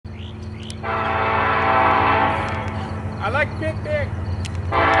like big. Big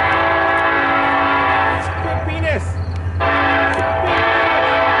penis.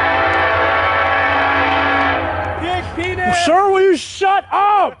 Big penis. Sir, will you shut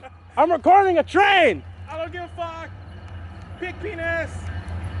up? I'm recording a train. I don't give a fuck. Big penis.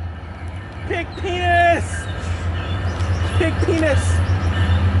 Big penis. Big penis.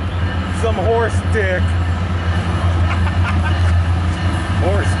 Some horse dick.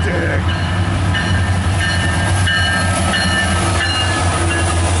 Horse dick.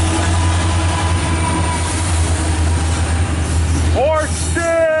 Horse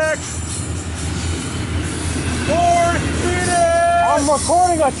dick. Horse penis. I'm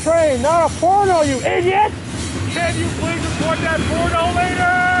recording a train, not a porno, you idiot. Can you please report that porno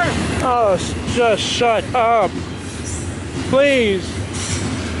later? Oh, just shut up. Please.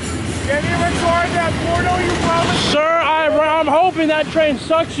 Can you record that porno you promised? Sir, I'm hoping that train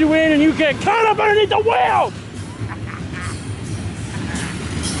sucks you in and you get caught up underneath the wheel.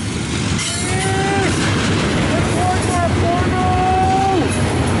 Record that porno!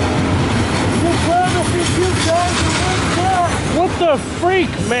 You promised me 2 times in 1 What the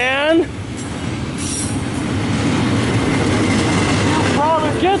freak, man?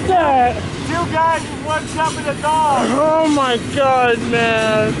 Get that! 2 guys in 1 cup and a dog! Oh my god,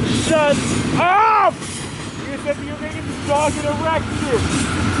 man. Shut up! You said you were making the dog an erection!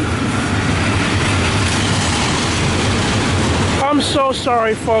 I'm so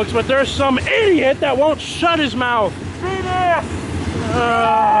sorry, folks, but there's some idiot that won't shut his mouth. Penis!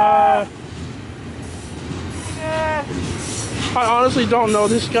 I honestly don't know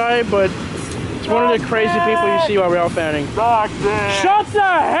this guy, but it's one of the crazy people you see while rail fanning. Dog dick! Shut the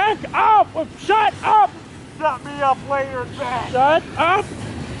heck up! Shut up! Shut me up later, Jack! Shut up!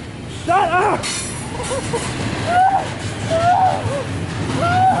 Shut up!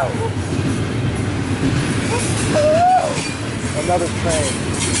 Another train.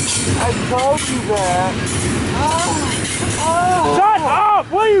 I told you that. Shut up!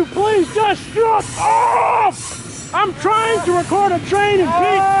 Will you please just shut up? I'm trying to record a train in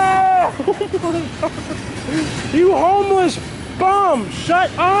peace. You homeless bum! Shut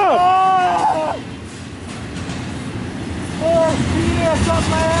up!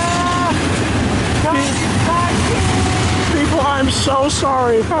 People, I'm so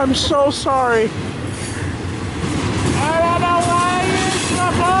sorry. I'm so sorry. I don't know why you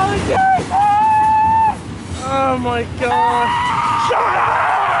Oh my god. Shut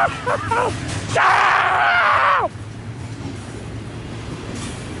up! Shut up!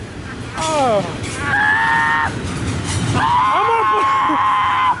 Oh.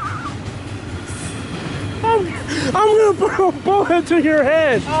 I'm gonna put a bullet to your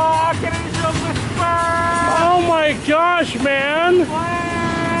head. Oh, can I just whisper? Oh my gosh, man.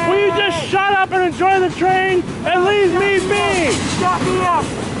 Will you just shut up and enjoy the train and leave me be? Shut me up,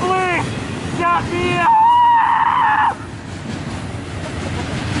 please. Shut me up.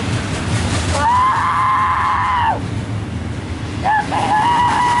 Shut me up.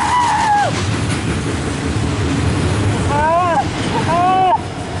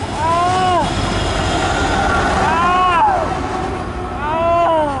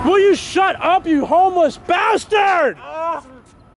 Will you shut up, you homeless bastard?